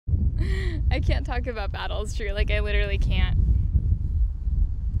I can't talk about battles, Drew. Like, I literally can't.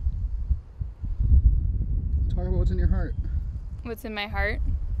 Talk about what's in your heart. What's in my heart?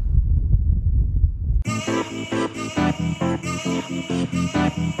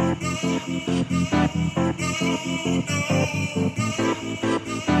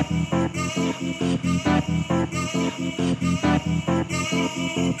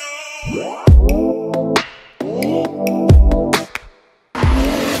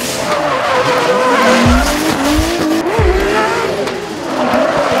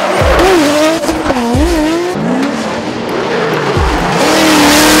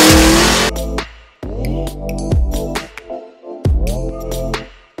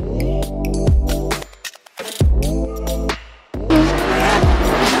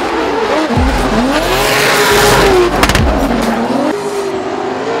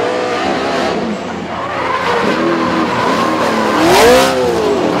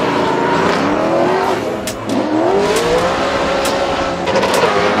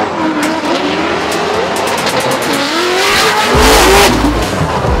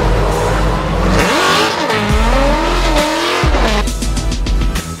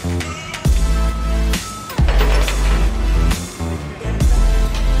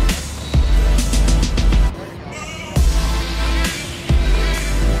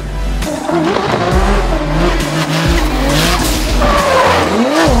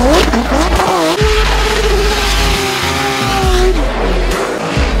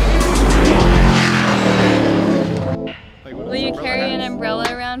 Will you carry an umbrella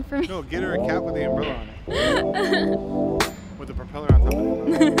around for me? No, get her a cap with the umbrella on it. With the propeller on top of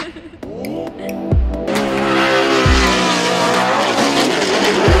it.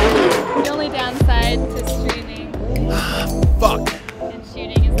 The only downside to streaming Fuck! and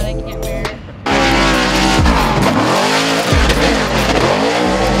shooting is that I can't wear.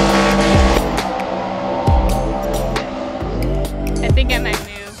 I think I might move.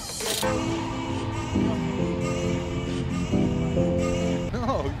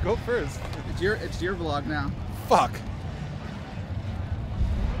 No, go first. It's your vlog now. Fuck.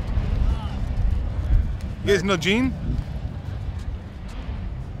 You guys know Gene?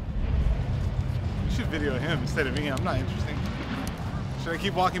 You should video him instead of me. I'm not interesting. Should I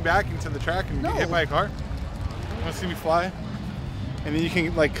keep walking back into the track and get hit by a car? You want to see me fly? And then you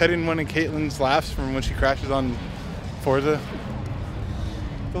can like cut in one of Caitlin's laughs from when she crashes on Forza.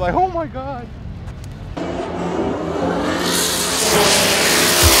 They're like, oh my god.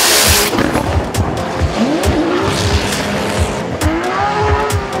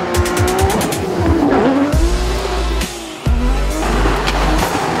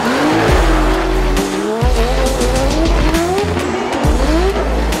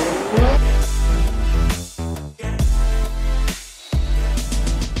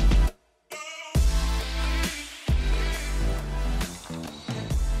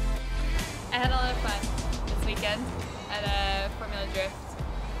 I had a lot of fun this weekend at Formula Drift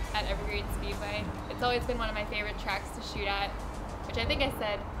at Evergreen Speedway. It's always been one of my favorite tracks to shoot at, which I think I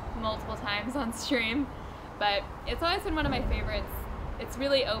said multiple times on stream, but it's always been one of my favorites. It's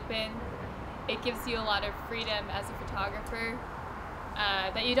really open. It gives you a lot of freedom as a photographer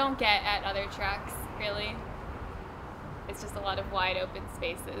that you don't get at other tracks, really. It's just a lot of wide open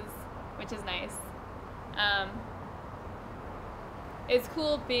spaces, which is nice. It's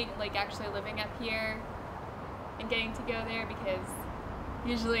cool being like actually living up here and getting to go there, because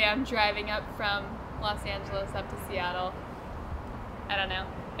usually I'm driving up from Los Angeles up to Seattle. I don't know.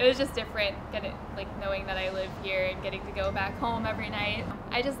 It was just different, like knowing that I live here and getting to go back home every night.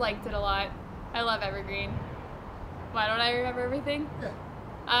 I just liked it a lot. I love Evergreen. Why don't I remember everything? Yeah.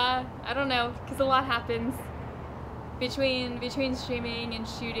 I don't know, because a lot happens between streaming and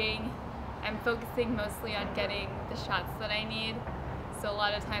shooting. I'm focusing mostly on getting the shots that I need. So a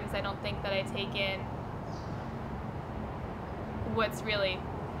lot of times I don't think that I take in what's really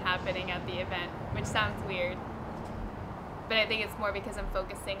happening at the event, which sounds weird. But I think it's more because I'm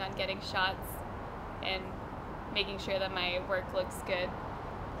focusing on getting shots and making sure that my work looks good,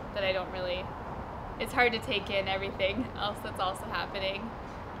 that I don't really, it's hard to take in everything else that's also happening.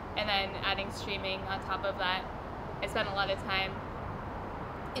 And then adding streaming on top of that, I spend a lot of time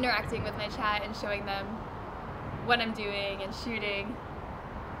interacting with my chat and showing them what I'm doing and shooting.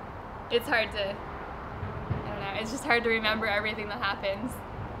 It's hard to, I don't know, it's just hard to remember everything that happens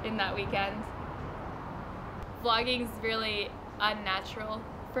in that weekend. Vlogging is really unnatural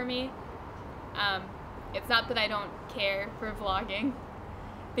for me. It's not that I don't care for vlogging,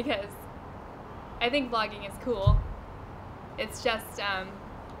 because I think vlogging is cool. It's just, I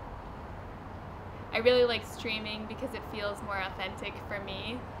really like streaming because it feels more authentic for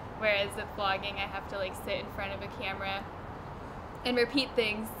me Whereas with vlogging, I have to like sit in front of a camera and repeat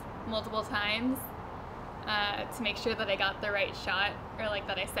things multiple times to make sure that I got the right shot or like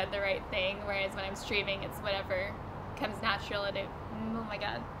that I said the right thing. Whereas when I'm streaming, it's whatever comes naturally to, oh my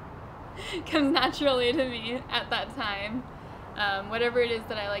god, comes naturally to me at that time. Whatever it is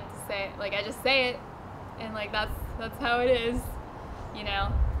that I like to say, like I just say it, and like that's how it is, you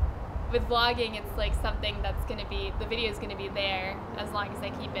know. With vlogging, it's like something that's gonna be, the video is gonna be there as long as I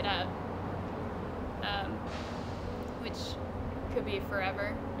keep it up, which could be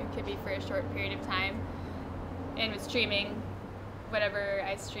forever, it could be for a short period of time. And with streaming, whatever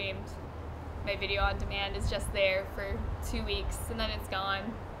I streamed, my video on demand is just there for 2 weeks and then it's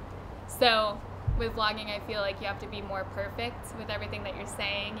gone. So with vlogging, I feel like you have to be more perfect with everything that you're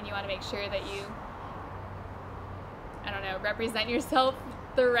saying, and you want to make sure that you, I don't know, represent yourself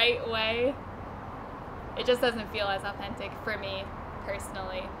the right way. It just doesn't feel as authentic for me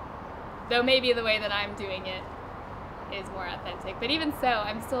personally. Though maybe the way that I'm doing it is more authentic. But even so,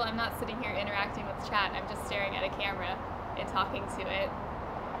 I'm not sitting here interacting with chat. I'm just staring at a camera and talking to it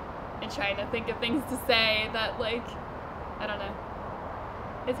and trying to think of things to say that, like, I don't know.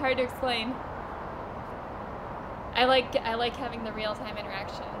 It's hard to explain. I like having the real-time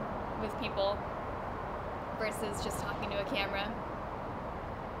interaction with people versus just talking to a camera.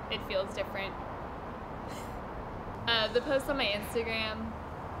 It feels different. The post on my Instagram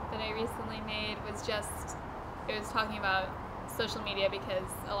that I recently made was just, it was talking about social media because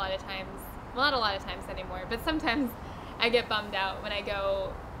a lot of times, well, not a lot of times anymore, but sometimes I get bummed out when I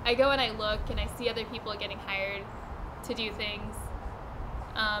go and I look and I see other people getting hired to do things.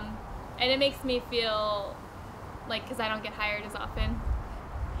 And it makes me feel like, because I don't get hired as often,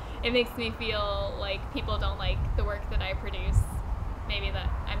 it makes me feel like people don't like the work that I produce. Maybe that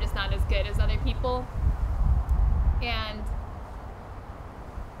I'm just not as good as other people. And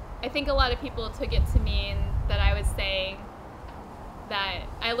I think a lot of people took it to mean that I was saying that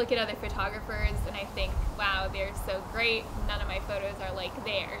I look at other photographers and I think, wow, they're so great, none of my photos are like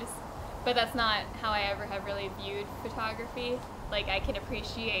theirs. But that's not how I ever have really viewed photography. Like, I can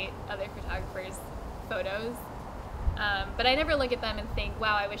appreciate other photographers' photos, but I never look at them and think,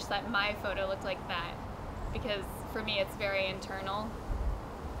 wow, I wish that my photo looked like that, because for me it's very internal.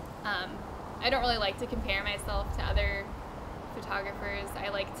 I don't really like to compare myself to other photographers. I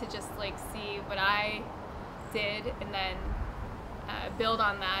like to just like see what I did and then build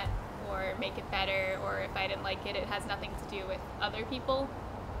on that or make it better, or if I didn't like it, it has nothing to do with other people.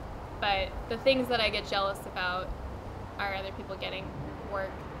 But the things that I get jealous about are other people getting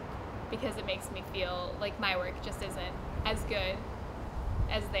work, because it makes me feel like my work just isn't as good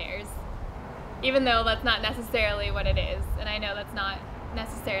as theirs, even though that's not necessarily what it is, and I know that's not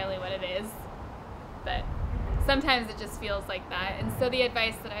necessarily what it is, but sometimes it just feels like that. And so the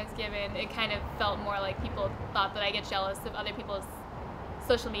advice that I was given, it kind of felt more like people thought that I get jealous of other people's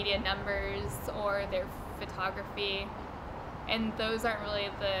social media numbers or their photography, and those really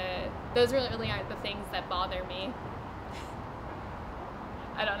aren't the things that bother me.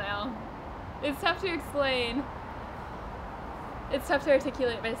 I don't know. It's tough to explain. It's tough to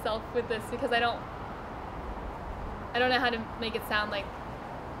articulate myself with this because I don't know how to make it sound like,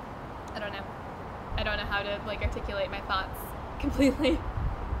 I don't know how to like articulate my thoughts completely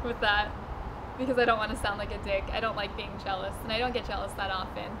with that, because I don't want to sound like a dick. I don't like being jealous, and I don't get jealous that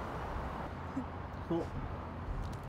often. Cool.